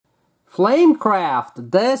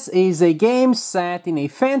Flamecraft. This is a game set in a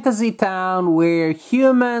fantasy town where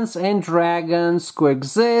humans and dragons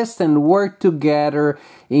coexist and work together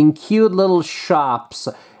in cute little shops.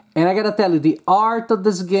 And I gotta tell you, the art of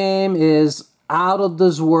this game is out of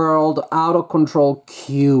this world, out of control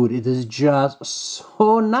cute. It is just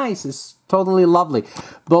so nice. It's totally lovely.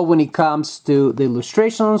 But when it comes to the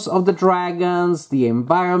illustrations of the dragons, the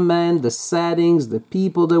environment, the settings, the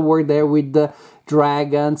people that work there with the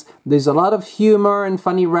dragons, there's a lot of humor and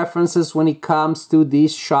funny references when it comes to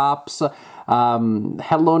these shops.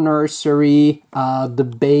 Hello Nursery,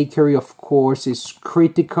 the bakery, of course, is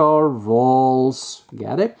Critical Roles.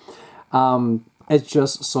 Get it? It's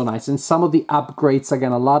just so nice. And some of the upgrades,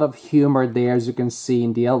 again, a lot of humor there, as you can see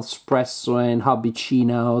in the Espresso and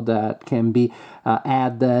Hobbycino that can be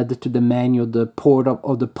added to the menu, the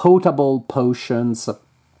potable potions. A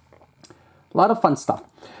lot of fun stuff.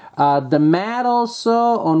 The mat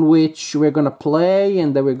also on which we're gonna play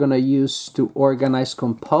and that we're gonna use to organize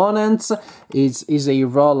components is a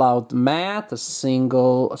rollout mat, a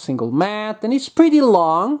single mat, and it's pretty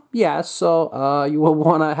long. Yeah, so you will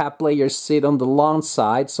wanna have players sit on the long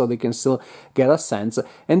side so they can still get a sense.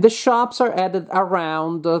 And the shops are added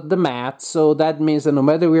around the mat, so that means that no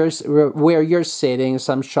matter where you're sitting,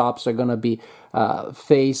 some shops are gonna be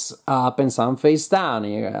face up and some face down,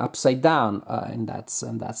 upside down, and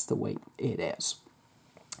that's the way it is.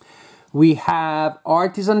 We have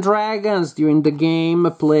artisan dragons. During the game,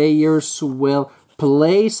 players will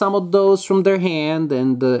play some of those from their hand,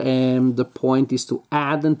 and the point is to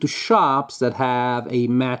add them to shops that have a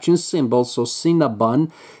matching symbol. So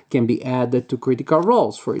Cinnabon can be added to Critical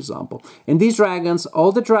Roles, for example. And these dragons,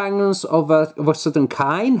 all the dragons of a certain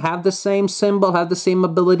kind have the same symbol, have the same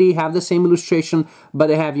ability, have the same illustration, but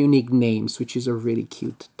they have unique names, which is a really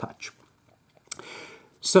cute touch.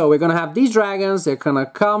 So we're gonna have these dragons, they're gonna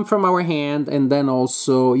come from our hand, and then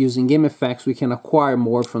also using game effects we can acquire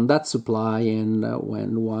more from that supply, and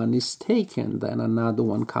when one is taken, then another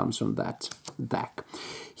one comes from that deck.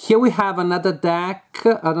 Here we have another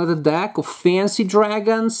deck of fancy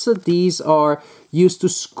dragons. These are used to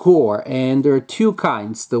score, and there are two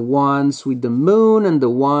kinds, the ones with the moon and the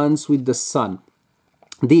ones with the sun.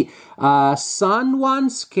 The sun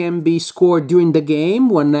ones can be scored during the game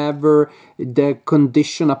whenever the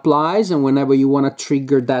condition applies and whenever you want to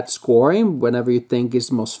trigger that scoring, whenever you think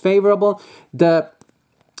is most favorable.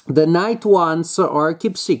 The night ones are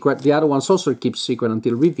kept secret. The other ones also keep secret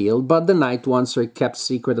until revealed, but the night ones are kept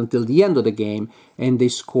secret until the end of the game, and they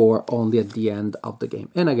score only at the end of the game.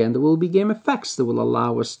 And again, there will be game effects that will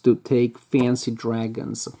allow us to take fancy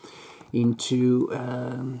dragons into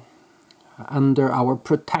under our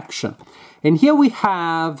protection. And here we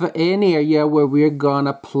have an area where we're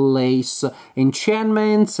gonna place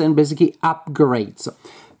enchantments and basically upgrades.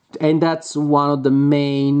 And that's one of the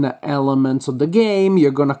main elements of the game. You're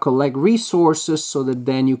gonna collect resources so that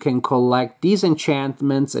then you can collect these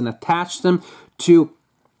enchantments and attach them to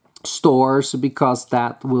stores, because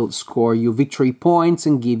that will score you victory points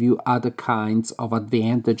and give you other kinds of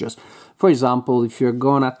advantages. For example, if you're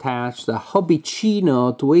going to attach the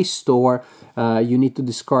Hobbycino to a store, you need to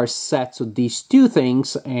discard sets of these two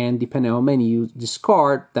things, and depending on how many you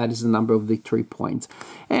discard, that is the number of victory points.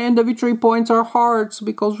 And the victory points are hearts,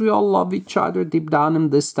 because we all love each other deep down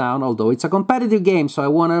in this town, although it's a competitive game, so I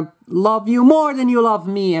want to love you more than you love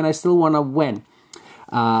me, and I still want to win.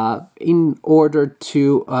 In order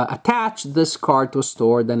to attach this card to a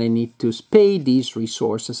store, then I need to pay these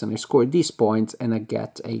resources, and I score these points, and I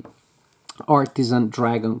get a artisan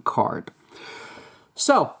dragon card.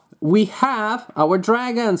 So we have our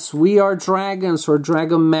dragons. We are dragons or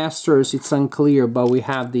dragon masters. It's unclear, but we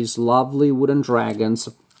have these lovely wooden dragons.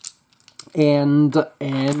 And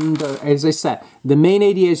as I said, the main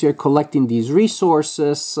idea is you're collecting these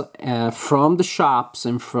resources from the shops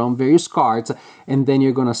and from various cards, and then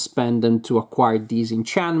you're going to spend them to acquire these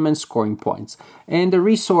enchantments, scoring points. And the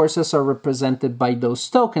resources are represented by those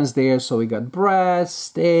tokens there. So we got bread,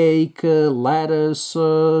 steak, lettuce,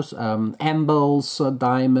 ambles,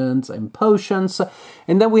 diamonds, and potions.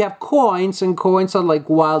 And then we have coins, and coins are like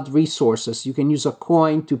wild resources. You can use a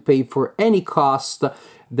coin to pay for any cost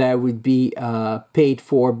that would be paid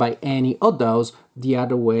for by any of those. The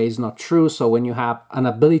other way is not true. So when you have an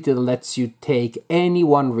ability that lets you take any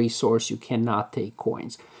one resource, you cannot take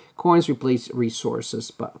coins. Coins replace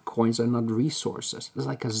resources, but coins are not resources. It's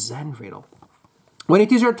like a Zen riddle. When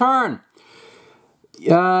it is your turn,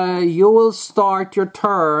 You will start your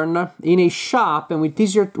turn in a shop, and when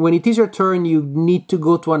it is your turn, you need to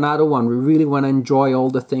go to another one. We really want to enjoy all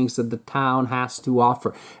the things that the town has to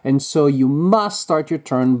offer, and so you must start your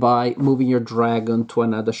turn by moving your dragon to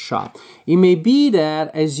another shop. It may be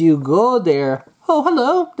that as you go there, oh,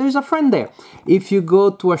 hello, there's a friend there. If you go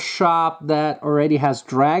to a shop that already has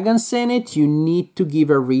dragons in it, you need to give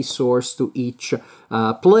a resource to each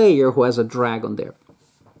player who has a dragon there.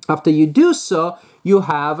 After you do so, you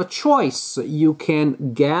have a choice. You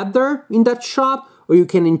can gather in that shop, or you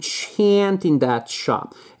can enchant in that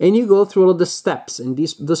shop. And you go through all of the steps, and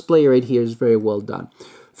this player right here is very well done.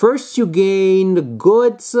 First, you gain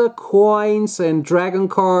goods, coins, and dragon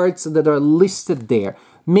cards that are listed there.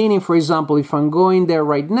 Meaning, for example, if I'm going there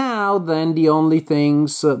right now, then the only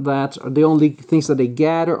things that they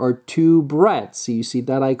gather are 2 breads. So you see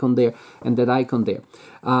that icon there and that icon there.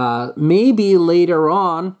 Maybe later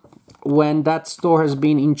on, when that store has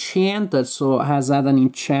been enchanted, so has had an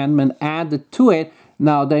enchantment added to it,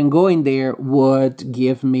 now then going there would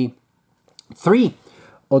give me 3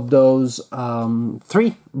 of those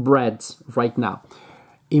 3 breads right now.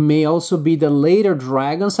 It may also be the later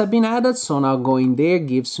dragons have been added, so now going there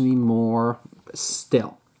gives me more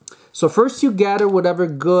still. So first you gather whatever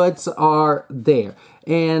goods are there,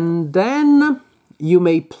 and then you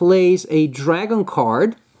may place a dragon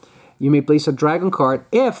card. You may place a dragon card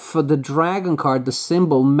if the dragon card, the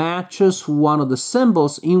symbol, matches one of the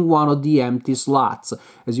symbols in one of the empty slots.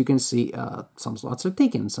 As you can see, some slots are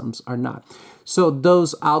taken, some are not. So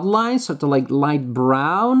those outlines, sort of like light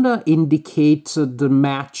brown, indicate the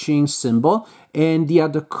matching symbol, and the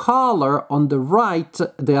other color on the right,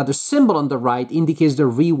 the other symbol on the right, indicates the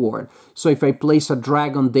reward. So if I place a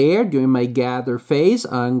dragon there during my gather phase,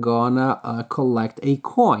 I'm gonna collect a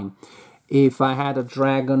coin. If I had a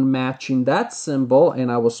dragon matching that symbol and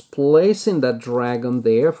I was placing that dragon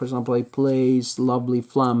there, for example, I placed lovely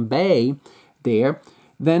Flambe there,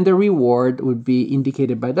 then the reward would be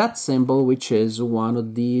indicated by that symbol, which is one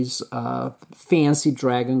of these fancy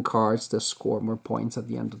dragon cards that score more points at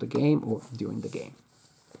the end of the game or during the game.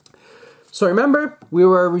 So remember, we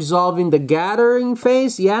were resolving the gathering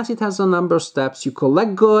phase. Yes, it has a number of steps. You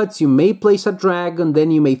collect goods, you may place a dragon,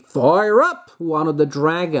 then you may fire up one of the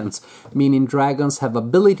dragons, meaning dragons have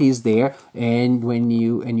abilities there, and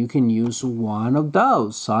you can use one of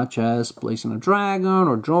those, such as placing a dragon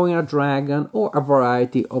or drawing a dragon or a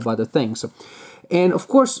variety of other things. And of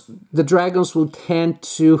course, the dragons will tend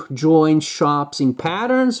to join shops in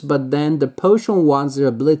patterns, but then the potion wants their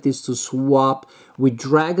abilities to swap with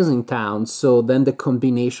dragons in town, so then the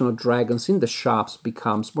combination of dragons in the shops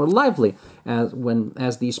becomes more lively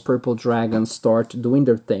as these purple dragons start doing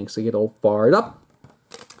their things. They get all fired up.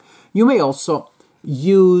 You may also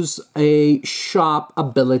use a shop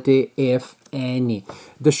ability, if any.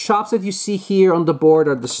 The shops that you see here on the board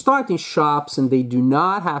are the starting shops, and they do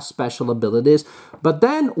not have special abilities. But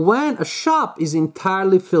then when a shop is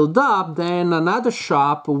entirely filled up, then another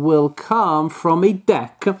shop will come from a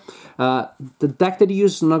deck. The deck that you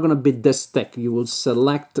use is not going to be this deck. You will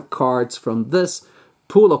select cards from this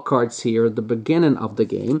pool of cards here at the beginning of the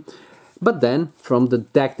game. But then from the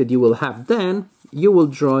deck that you will have then, you will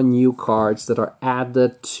draw new cards that are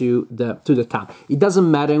added to the town. It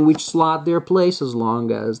doesn't matter in which slot they're placed, as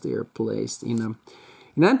long as they're placed in an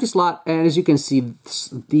empty slot. And as you can see,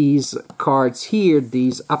 these cards here,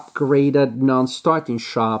 these upgraded non-starting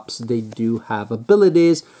shops, they do have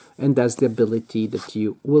abilities, and that's the ability that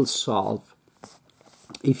you will solve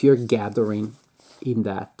if you're gathering in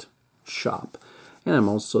that shop. And I'm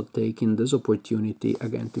also taking this opportunity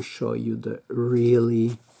again to show you the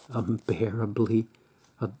really unbearably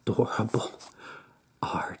adorable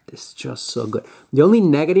art. It's just so good. The only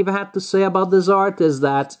negative I have to say about this art is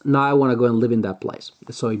that now I want to go and live in that place.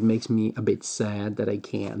 So it makes me a bit sad that I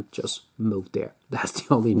can't just move there. That's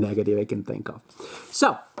the only negative I can think of.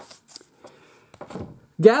 So,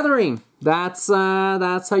 gathering. That's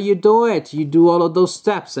how you do it. You do all of those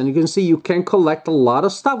steps, and you can see you can collect a lot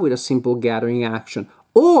of stuff with a simple gathering action.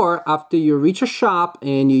 Or after you reach a shop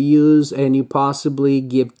and you possibly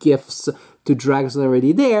give gifts to dragons that are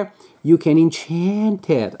already there, you can enchant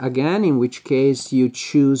it again. In which case you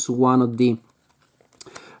choose one of the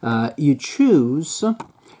you choose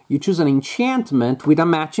an enchantment with a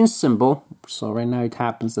matching symbol. So right now it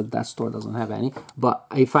happens that that store doesn't have any. But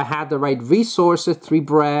if I had the right resources, 3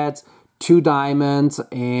 breads, 2 diamonds,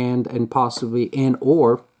 and possibly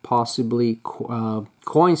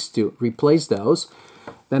coins to replace those,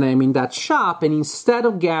 then I'm in that shop, and instead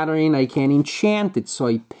of gathering, I can enchant it. So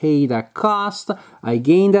I pay that cost, I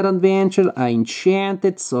gain that adventure, I enchant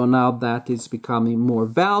it, so now that is becoming more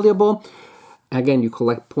valuable. Again, you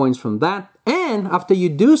collect points from that, and after you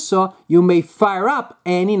do so, you may fire up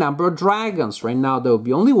any number of dragons. Right now, there will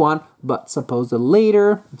be only one, but suppose that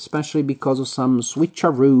later, especially because of some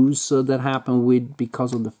switcheroos that happen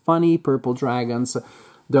because of the funny purple dragons,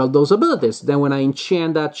 there are those abilities. Then when I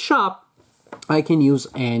enchant that shop, I can use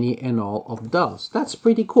any and all of those. That's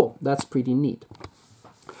pretty cool. That's pretty neat.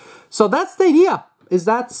 So that's the idea. It's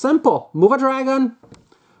that simple. Move a dragon,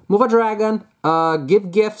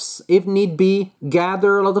 give gifts if need be,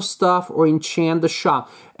 gather a lot of stuff, or enchant the shop.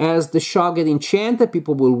 As the shop gets enchanted,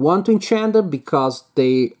 people will want to enchant it because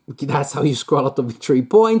that's how you score a lot of victory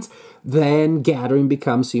points. Then gathering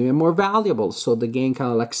becomes even more valuable. So the game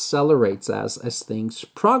kind of accelerates as things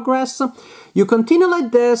progress. You continue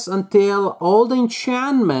like this until all the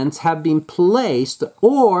enchantments have been placed,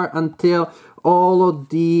 or until all of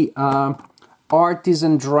the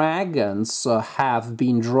artisan dragons have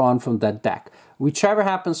been drawn from that deck. Whichever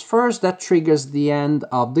happens first, that triggers the end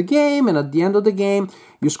of the game, and at the end of the game,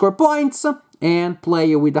 you score points, and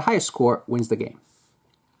player with the highest score wins the game.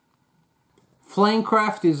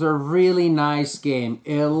 Flamecraft is a really nice game.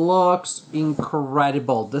 It looks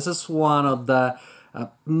incredible. This is one of the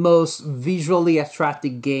most visually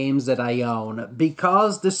attractive games that I own,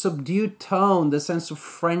 because the subdued tone, the sense of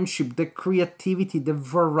friendship, the creativity, the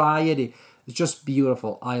variety, it's just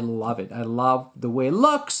beautiful. I love it. I love the way it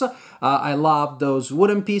looks. I love those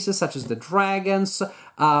wooden pieces such as the dragons.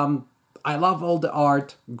 I love all the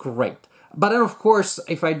art. Great. But then, of course,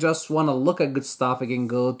 if I just want to look at good stuff, I can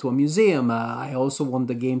go to a museum. I also want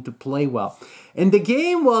the game to play well. And the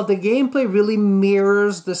game, well, the gameplay really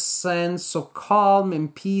mirrors the sense of calm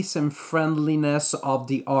and peace and friendliness of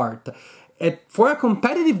the art. For a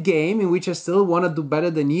competitive game in which I still want to do better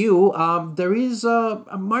than you, there is a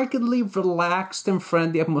markedly relaxed and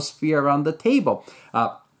friendly atmosphere around the table.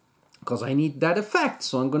 Because I need that effect,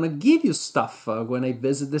 so I'm going to give you stuff when I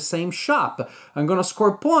visit the same shop. I'm going to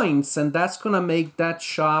score points, and that's going to make that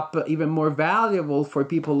shop even more valuable for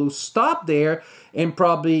people who stop there, and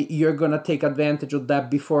probably you're going to take advantage of that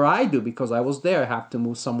before I do, because I was there, I have to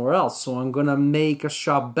move somewhere else. So I'm going to make a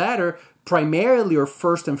shop better, primarily or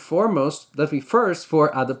first and foremost, that we first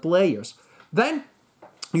for other players. Then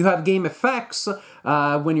you have game effects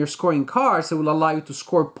when you're scoring cards. It will allow you to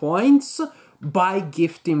score points by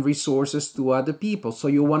gifting resources to other people. So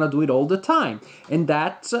you want to do it all the time. And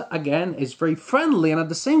that, again, is very friendly and at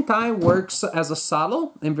the same time works as a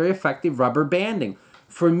subtle and very effective rubber banding.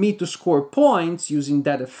 For me to score points using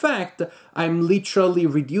that effect, I'm literally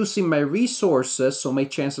reducing my resources, so my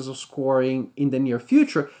chances of scoring in the near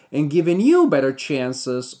future, and giving you better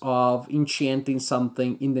chances of enchanting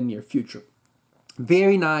something in the near future.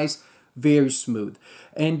 Very nice. Very smooth.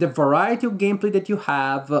 And the variety of gameplay that you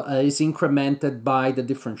have is incremented by the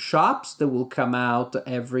different shops that will come out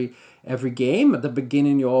every game. At the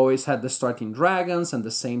beginning, you always had the starting dragons and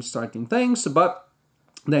the same starting things, but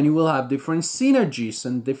then you will have different synergies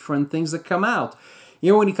and different things that come out.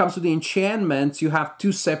 You know, when it comes to the enchantments, you have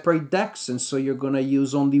two separate decks, and so you're going to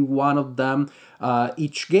use only one of them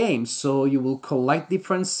each game. So you will collect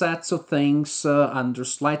different sets of things under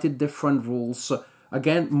slightly different rules.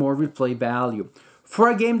 Again, more replay value. For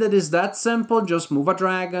a game that is that simple, just move a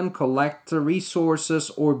dragon, collect resources,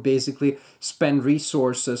 or basically spend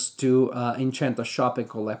resources to enchant a shop and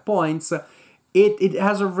collect points. It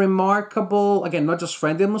has a remarkable, again, not just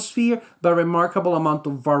friendly atmosphere, but a remarkable amount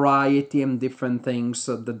of variety and different things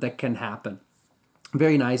that can happen.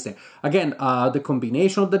 Very nice there. Again, the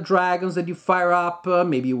combination of the dragons that you fire up,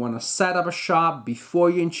 maybe you want to set up a shop before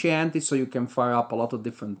you enchant it so you can fire up a lot of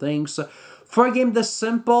different things. For a game that's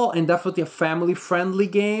simple and definitely a family-friendly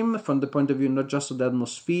game from the point of view not just of the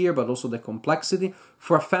atmosphere but also the complexity,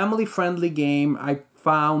 for a family-friendly game, I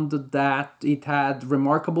found that it had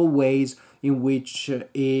remarkable ways in which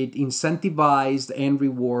it incentivized and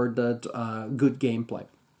rewarded good gameplay.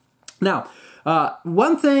 Now,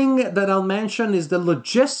 one thing that I'll mention is the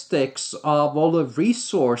logistics of all the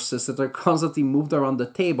resources that are constantly moved around the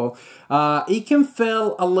table. It can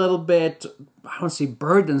feel a little bit, I don't say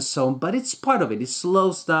burdensome, but it's part of it. It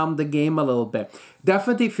slows down the game a little bit.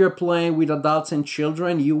 Definitely if you're playing with adults and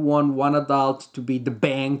children, you want one adult to be the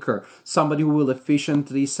banker, somebody who will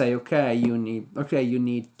efficiently say, okay, you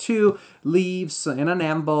need 2 leaves and an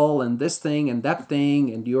anvil and this thing and that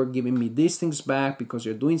thing, and you're giving me these things back because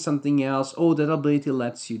you're doing something else. Oh, that ability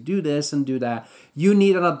lets you do this and do that. You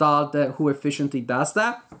need an adult who efficiently does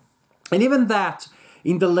that. And even that,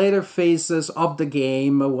 in the later phases of the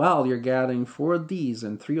game, well, you're getting 4 of these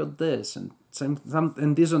and 3 of this and and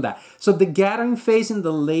this and that. So the gathering phase in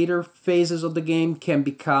the later phases of the game can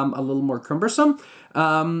become a little more cumbersome.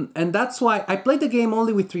 And that's why I played the game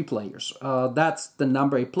only with 3 players. That's the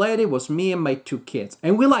number I played. It was me and my 2 kids.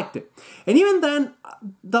 And we liked it. And even then,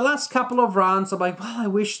 the last couple of rounds, I'm like, well, I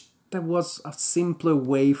wish there was a simpler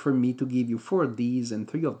way for me to give you 4 of these and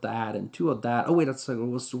 3 of that and 2 of that. Oh, wait, it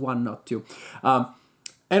was 1, not 2.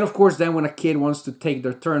 And of course, then when a kid wants to take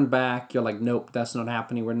their turn back, you're like, nope, that's not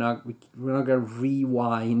happening. We're not gonna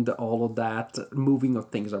rewind all of that moving of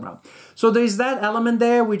things around. So there's that element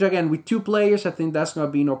there, which again, with 2 players, I think that's gonna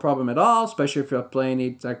be no problem at all, especially if you're playing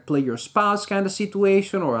it like play your spouse kind of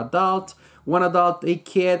situation or adult. 1 adult, 8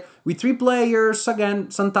 kid. With 3 players, again,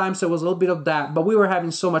 sometimes there was a little bit of that, but we were having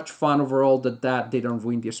so much fun overall that didn't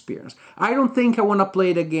ruin the experience. I don't think I want to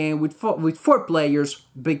play the game with 4 players,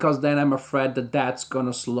 because then I'm afraid that that's going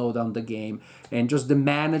to slow down the game, and just the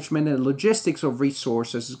management and logistics of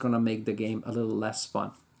resources is going to make the game a little less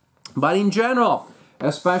fun. But in general,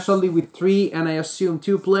 especially with 3 and I assume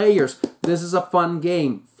 2 players, this is a fun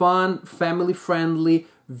game. Fun, family-friendly,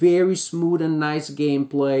 very smooth and nice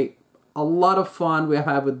gameplay. A lot of fun we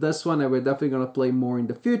have with this one, and we're definitely going to play more in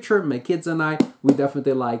the future. My kids and I, we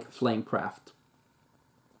definitely like Flamecraft.